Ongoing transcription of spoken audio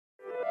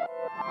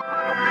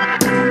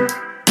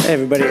Hey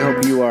everybody,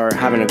 hope you are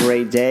having a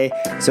great day.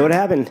 So what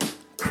happened?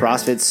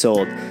 CrossFit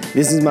sold.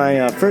 This is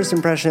my first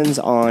impressions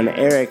on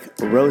Eric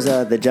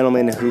Roza, the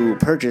gentleman who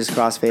purchased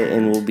CrossFit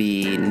and will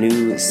be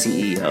new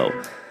CEO.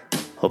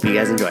 Hope you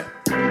guys enjoy.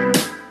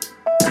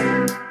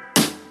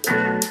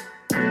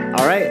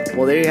 All right,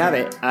 well, there you have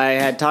it. I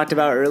had talked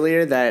about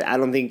earlier that I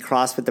don't think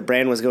CrossFit, the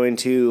brand, was going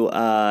to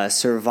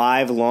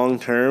survive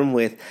long-term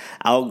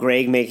without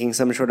Greg making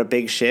some sort of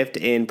big shift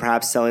in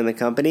perhaps selling the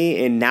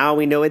company, and now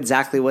we know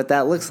exactly what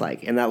that looks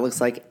like, and that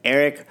looks like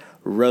Eric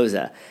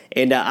Roza.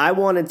 And I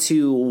wanted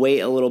to wait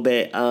a little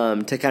bit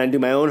to kind of do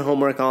my own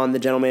homework on the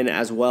gentleman,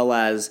 as well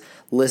as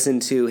listen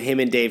to him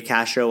and Dave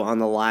Castro on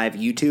the live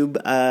YouTube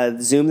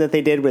Zoom that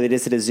they did, where they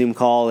just did a Zoom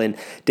call, and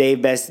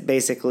Dave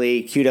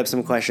basically queued up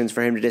some questions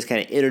for him to just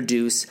kind of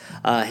introduce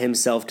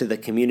himself to the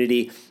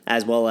community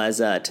as well as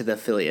to the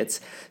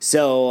affiliates.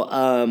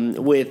 So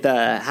with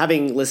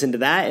having listened to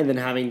that and then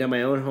having done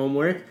my own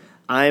homework,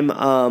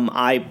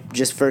 I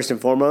just first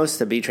and foremost,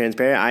 to be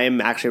transparent, I am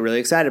actually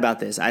really excited about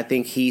this. I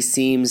think he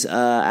seems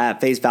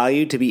at face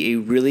value to be a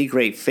really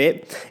great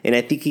fit, and I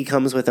think he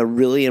comes with a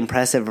really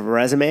impressive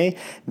resume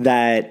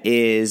that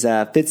is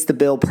fits the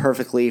bill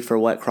perfectly for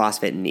what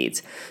CrossFit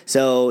needs.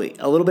 So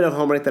a little bit of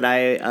homework that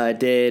I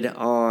did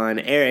on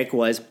Eric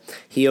was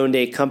he owned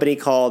a company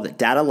called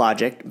Data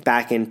Logic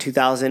back in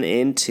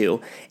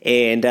 2002,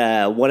 and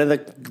one of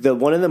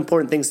the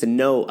important things to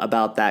note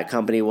about that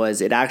company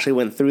was it actually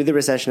went through the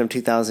recession of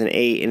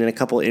 2008, and in a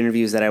couple of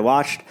interviews that I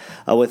watched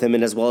with him,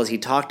 and as well as he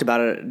talked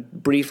about it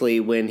briefly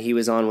when he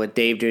was on with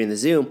Dave during the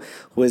Zoom,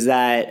 was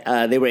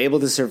that they were able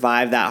to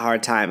survive that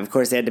hard time. Of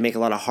course, they had to make a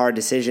lot of hard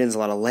decisions, a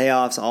lot of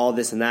layoffs, all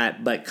this and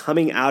that, but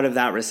coming out of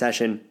that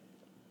recession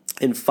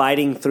and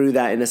fighting through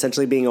that and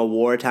essentially being a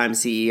wartime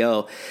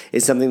CEO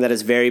is something that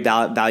is very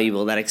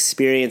valuable. That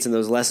experience and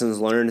those lessons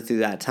learned through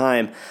that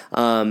time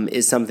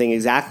is something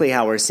exactly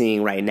how we're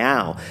seeing right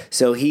now.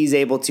 So he's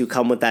able to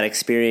come with that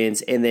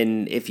experience. And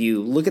then if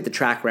you look at the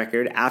track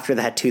record after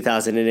that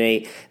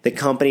 2008, the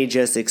company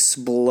just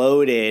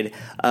exploded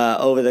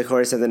over the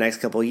course of the next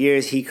couple of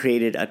years. He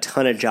created a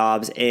ton of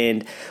jobs.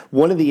 And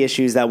one of the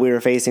issues that we were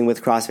facing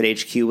with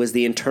CrossFit HQ was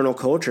the internal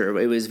culture.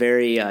 It was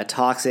very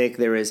toxic.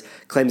 There was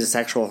claims of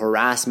sexual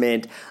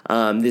harassment.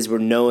 These were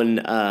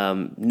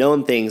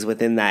known things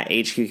within that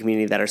HQ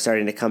community that are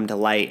starting to come to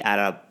light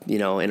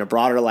in a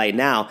broader light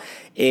now.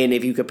 And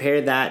if you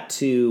compare that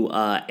to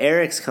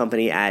Eric's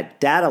company at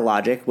Data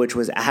Logic, which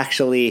was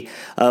actually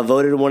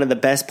voted one of the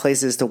best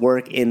places to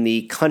work in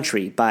the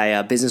country by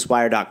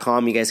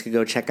businesswire.com, you guys could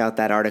go check out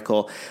that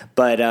article.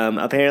 But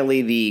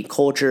apparently the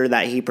culture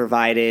that he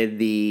provided,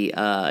 the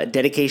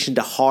dedication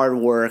to hard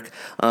work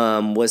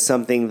was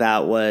something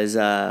that was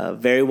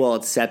very well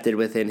accepted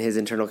within his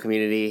internal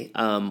community,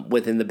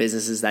 within the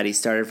businesses that he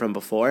started from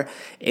before,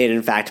 and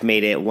in fact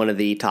made it one of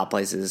the top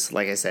places,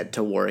 like I said,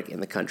 to work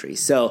in the country.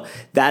 So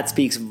that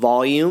speaks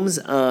volumes,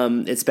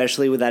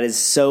 especially that is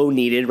so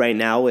needed right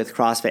now with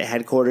CrossFit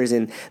headquarters,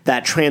 and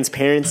that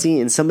transparency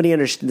and somebody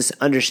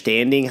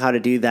understanding how to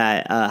do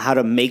that, how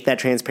to make that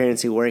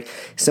transparency work,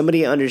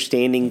 somebody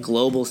understanding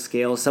global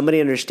scale, somebody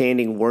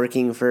understanding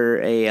working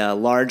for a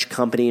large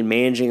company and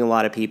managing a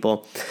lot of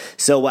people.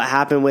 So what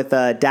happened with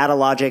Data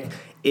Logic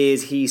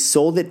is he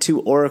sold it to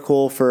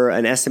Oracle for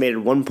an estimated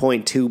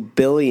 $1.2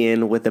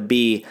 billion with a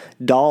B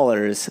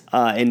dollars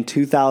in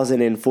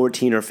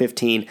 2014 or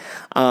 15.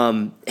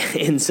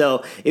 And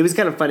so it was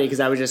kind of funny because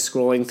I was just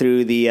scrolling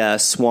through the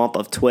swamp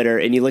of Twitter,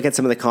 and you look at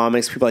some of the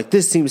comments, people are like,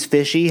 this seems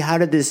fishy. How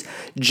did this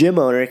gym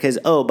owner, because,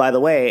 oh, by the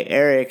way,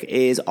 Eric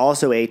is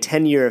also a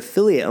 10-year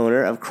affiliate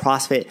owner of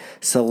CrossFit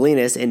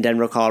Salinas in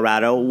Denver,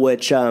 Colorado,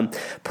 which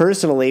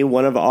personally,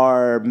 one of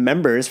our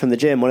members from the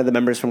gym, one of the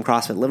members from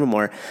CrossFit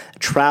Livermore,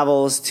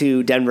 travels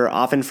to Denver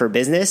often for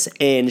business,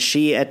 and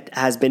she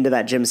has been to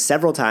that gym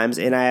several times,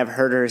 and I have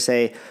heard her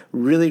say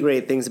really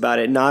great things about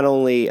it, not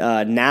only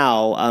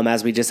now,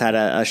 as we just had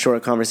a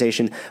short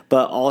conversation,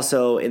 but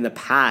also in the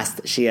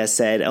past. She has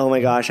said, oh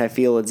my gosh, I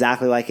feel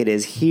exactly like it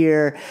is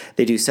here.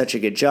 They do such a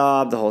good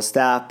job, the whole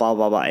staff, blah,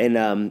 blah, blah.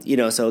 And,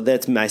 so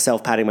that's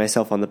myself patting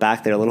myself on the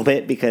back there a little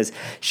bit, because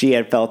she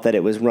had felt that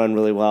it was run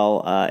really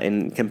well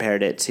and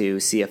compared it to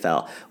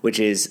CFL, which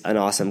is an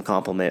awesome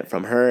compliment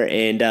from her.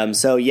 And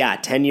so, yeah,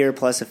 10-year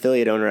plus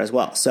affiliate owner as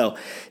well. So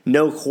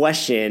no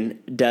question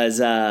does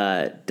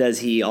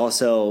he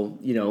also,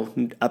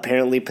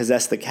 apparently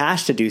possess the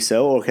cash to do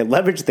so, or can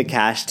leverage the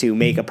cash to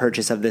make a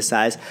purchase of this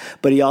size,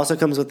 but he also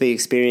comes with the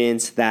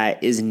experience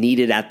that is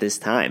needed at this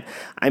time.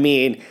 I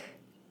mean,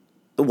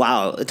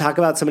 wow, talk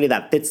about somebody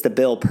that fits the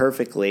bill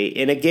perfectly.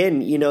 And again,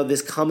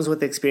 this comes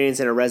with experience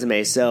and a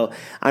resume. So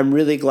I'm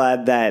really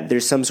glad that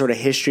there's some sort of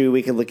history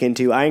we can look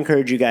into. I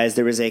encourage you guys,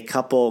 there was a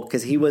couple,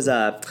 because he was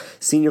a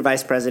senior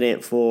vice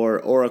president for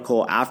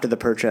Oracle after the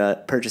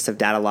purchase of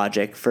Data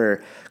Logic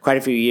for quite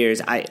a few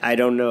years. I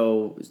don't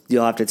know,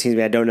 you'll have to excuse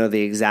me, I don't know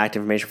the exact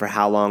information for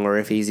how long, or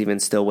if he's even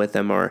still with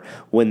them, or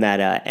when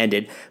that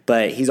ended.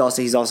 But he's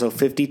also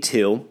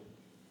 52.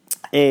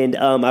 And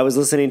I was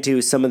listening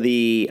to some of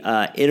the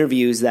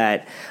interviews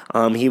that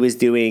he was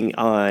doing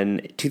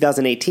on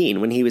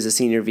 2018 when he was a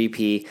senior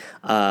VP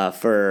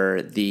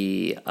for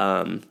the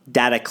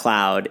data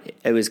cloud.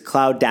 It was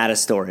cloud data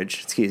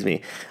storage, excuse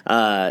me.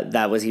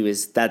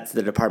 That's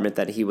the department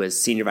that he was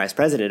senior vice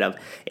president of.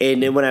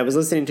 And then when I was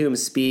listening to him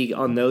speak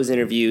on those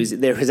interviews,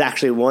 there was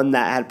actually one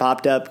that had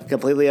popped up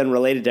completely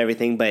unrelated to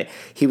everything, but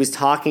he was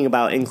talking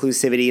about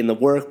inclusivity in the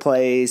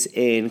workplace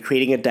and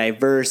creating a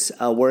diverse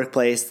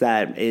workplace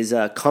that is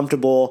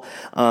comfortable,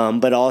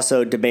 but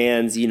also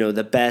demands,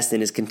 the best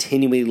and is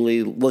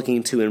continually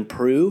looking to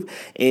improve.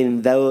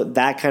 And though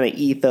that kind of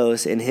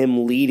ethos and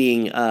him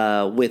leading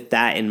with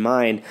that in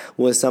mind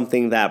was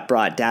something that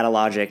brought Data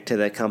Logic to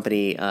the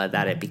company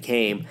that it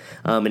became.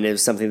 And it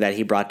was something that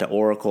he brought to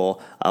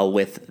Oracle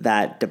with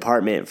that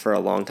department for a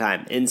long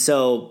time. And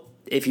so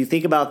if you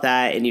think about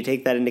that and you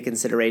take that into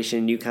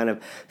consideration, you kind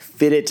of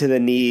fit it to the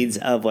needs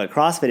of what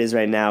CrossFit is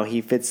right now.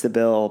 He fits the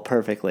bill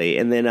perfectly.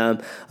 And then,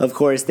 of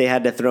course, they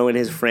had to throw in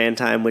his Fran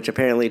time, which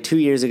apparently 2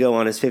 years ago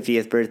on his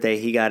 50th birthday,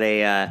 he got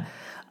a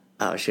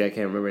I can't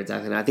remember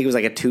exactly now. I think it was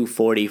like a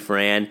 240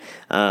 Fran.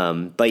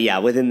 But yeah,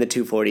 within the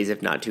 240s,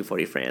 if not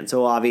 240 Fran.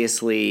 So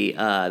obviously,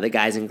 the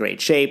guy's in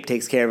great shape,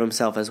 takes care of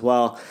himself as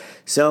well.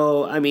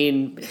 So, I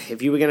mean,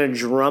 if you were going to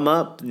drum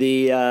up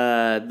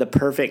the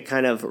perfect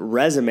kind of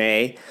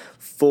resume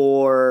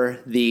for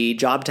the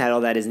job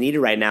title that is needed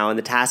right now and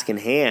the task in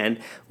hand,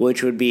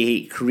 which would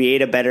be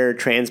create a better,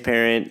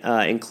 transparent,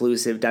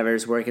 inclusive,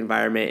 diverse work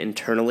environment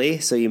internally.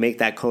 So you make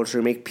that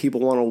culture, make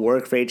people want to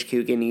work for HQ,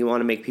 and you want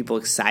to make people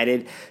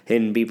excited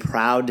and be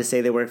proud to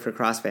say they work for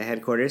CrossFit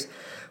headquarters.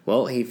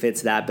 Well, he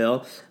fits that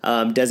bill.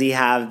 Does he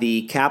have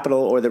the capital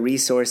or the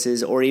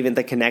resources or even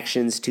the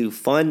connections to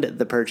fund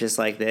the purchase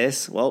like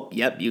this? Well,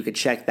 yep, you could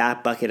check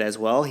that bucket as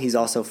well. He's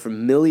also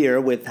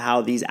familiar with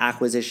how these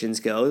acquisitions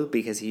go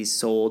because he's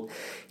sold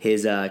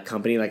his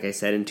company, like I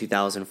said, in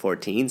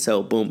 2014.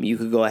 So, boom, you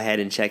could go ahead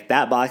and check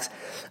that box.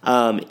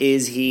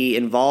 Is he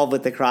involved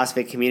with the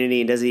CrossFit community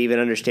and does he even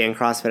understand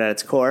CrossFit at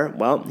its core?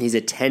 Well, he's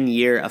a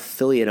 10-year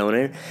affiliate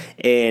owner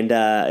and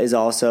is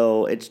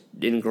also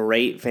in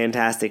great,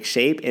 fantastic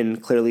shape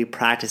and clearly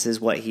practices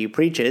what he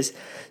preaches.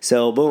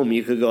 So, boom,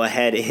 you could go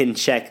ahead and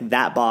check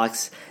that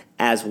box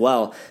as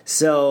well.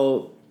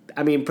 So,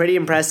 I mean, pretty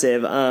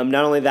impressive. Not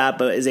only that,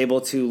 but is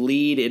able to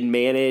lead and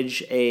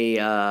manage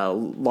a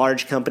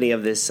large company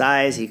of this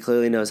size. He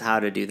clearly knows how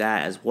to do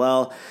that as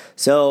well.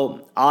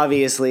 So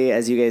obviously,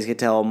 as you guys could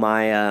tell,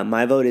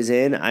 my vote is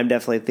in. I'm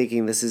definitely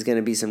thinking this is going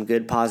to be some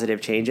good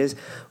positive changes.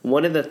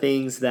 One of the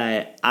things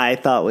that I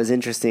thought was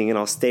interesting, and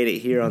I'll state it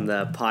here on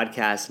the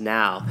podcast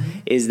now,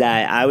 is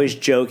that I was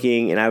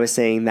joking and I was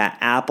saying that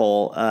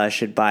Apple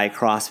should buy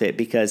CrossFit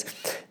because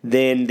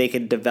then they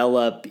could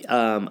develop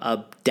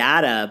a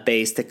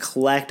database to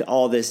collect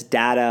all this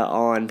data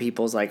on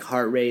people's like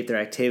heart rate, their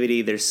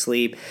activity, their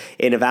sleep.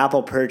 And if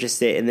Apple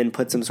purchased it and then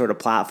put some sort of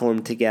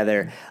platform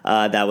together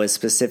that was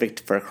specific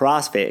for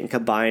CrossFit and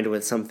combined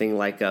with something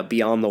like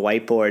Beyond the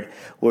Whiteboard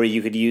where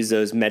you could use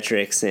those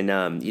metrics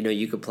and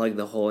you could plug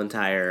the whole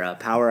entire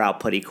power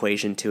output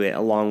equation to it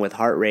along with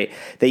heart rate,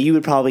 that you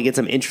would probably get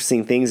some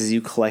interesting things as you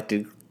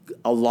collected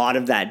a lot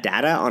of that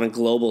data on a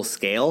global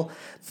scale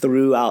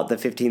throughout the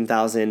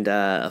 15,000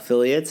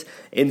 affiliates.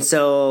 And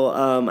so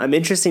I'm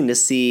interested to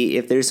see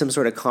if there's some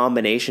sort of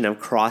combination of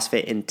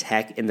CrossFit and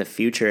tech in the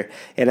future.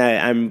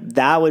 And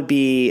that would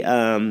be,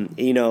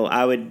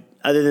 I would,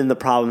 other than the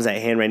problems at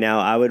hand right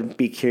now, I would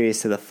be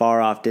curious to the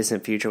far off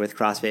distant future with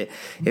CrossFit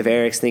if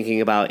Eric's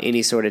thinking about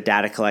any sort of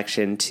data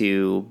collection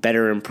to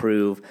better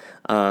improve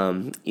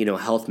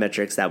health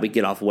metrics that we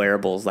get off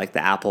wearables like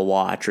the Apple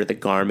Watch or the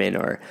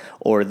Garmin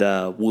or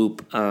the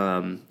Whoop,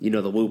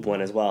 the Whoop one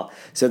as well.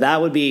 So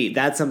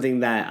that's something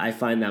that I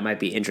find that might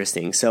be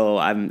interesting. So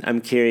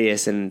I'm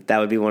curious, and that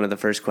would be one of the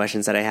first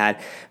questions that I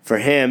had for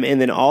him. And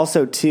then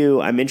also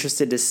too, I'm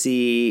interested to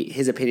see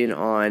his opinion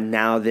on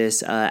now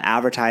this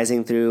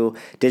advertising through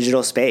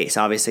digital space.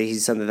 Obviously,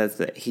 he's something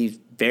that he's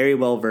very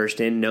well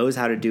versed in, knows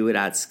how to do it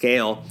at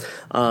scale,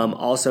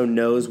 also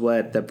knows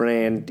what the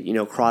brand,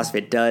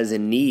 CrossFit does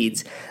and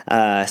needs.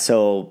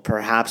 So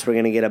perhaps we're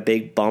going to get a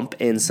big bump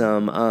in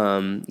some,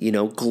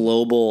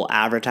 global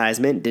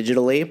advertisement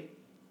digitally.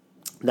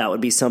 That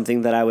would be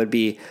something that I would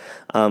be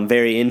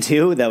very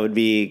into. That would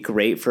be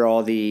great for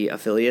all the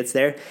affiliates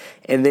there.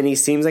 And then he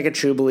seems like a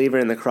true believer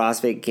in the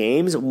CrossFit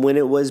Games when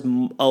it was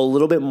a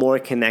little bit more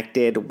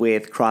connected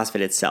with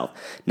CrossFit itself.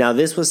 Now,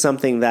 this was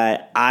something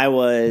that I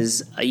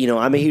was,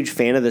 I'm a huge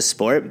fan of the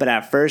sport, but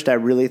at first I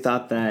really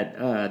thought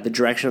that the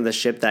direction of the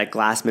ship that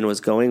Glassman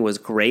was going was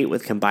great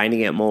with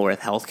combining it more with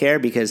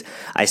healthcare, because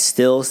I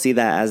still see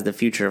that as the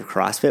future of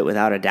CrossFit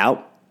without a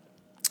doubt.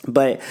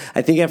 But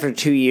I think after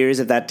 2 years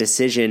of that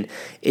decision,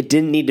 it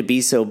didn't need to be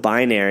so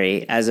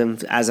binary as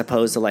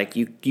opposed to like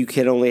you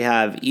can only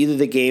have either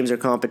the games or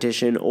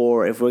competition,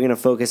 or if we're going to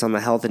focus on the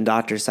health and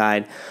doctor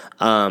side,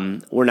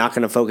 we're not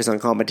going to focus on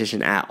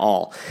competition at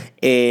all.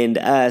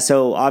 And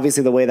so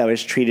obviously the way that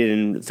was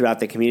treated throughout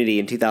the community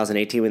in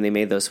 2018 when they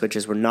made those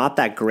switches were not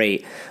that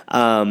great.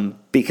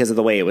 because of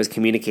the way it was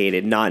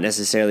communicated, not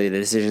necessarily the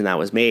decision that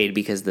was made,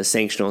 because the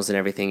sanctionals and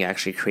everything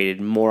actually created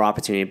more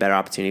opportunity, better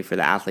opportunity for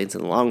the athletes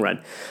in the long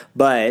run.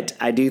 But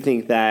I do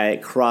think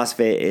that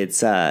CrossFit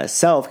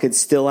itself could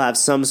still have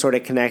some sort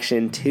of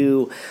connection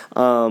to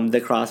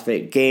the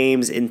CrossFit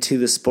Games and to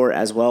the sport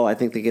as well. I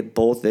think they could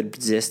both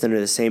exist under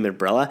the same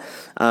umbrella,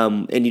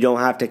 and you don't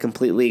have to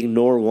completely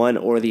ignore one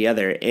or the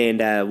other. And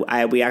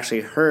we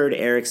actually heard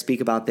Eric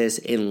speak about this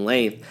in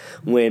length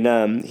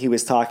when he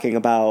was talking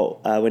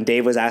about when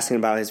Dave was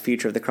asking about his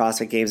future of the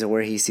CrossFit Games and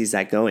where he sees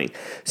that going.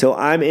 So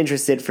I'm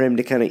interested for him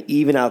to kind of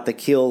even out the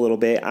keel a little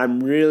bit. I'm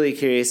really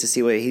curious to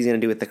see what he's going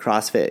to do with the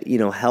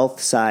CrossFit, health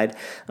side,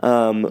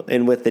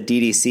 and with the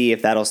DDC,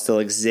 if that'll still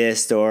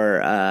exist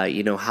or,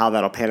 how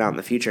that'll pan out in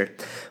the future.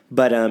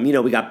 But,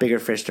 we got bigger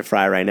fish to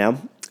fry right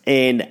now.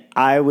 And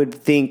I would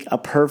think a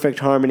perfect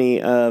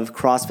harmony of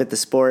CrossFit the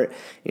sport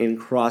and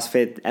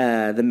CrossFit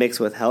the mix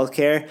with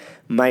healthcare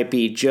might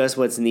be just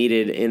what's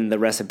needed in the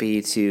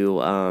recipe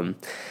to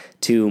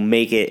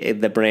make it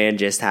the brand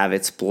just have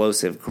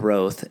explosive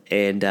growth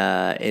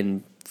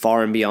and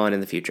far and beyond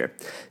in the future.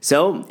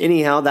 So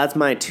anyhow, that's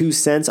my 2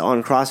 cents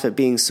on CrossFit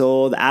being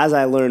sold. As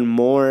I learn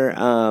more,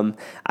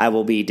 I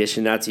will be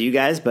dishing out to you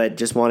guys, but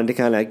just wanted to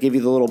kind of give you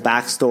the little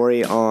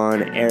backstory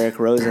on Eric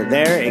Rosa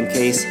there in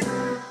case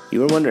you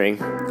were wondering.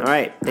 All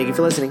right. Thank you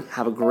for listening.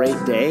 Have a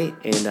great day,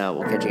 and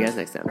we'll catch you guys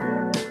next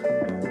time.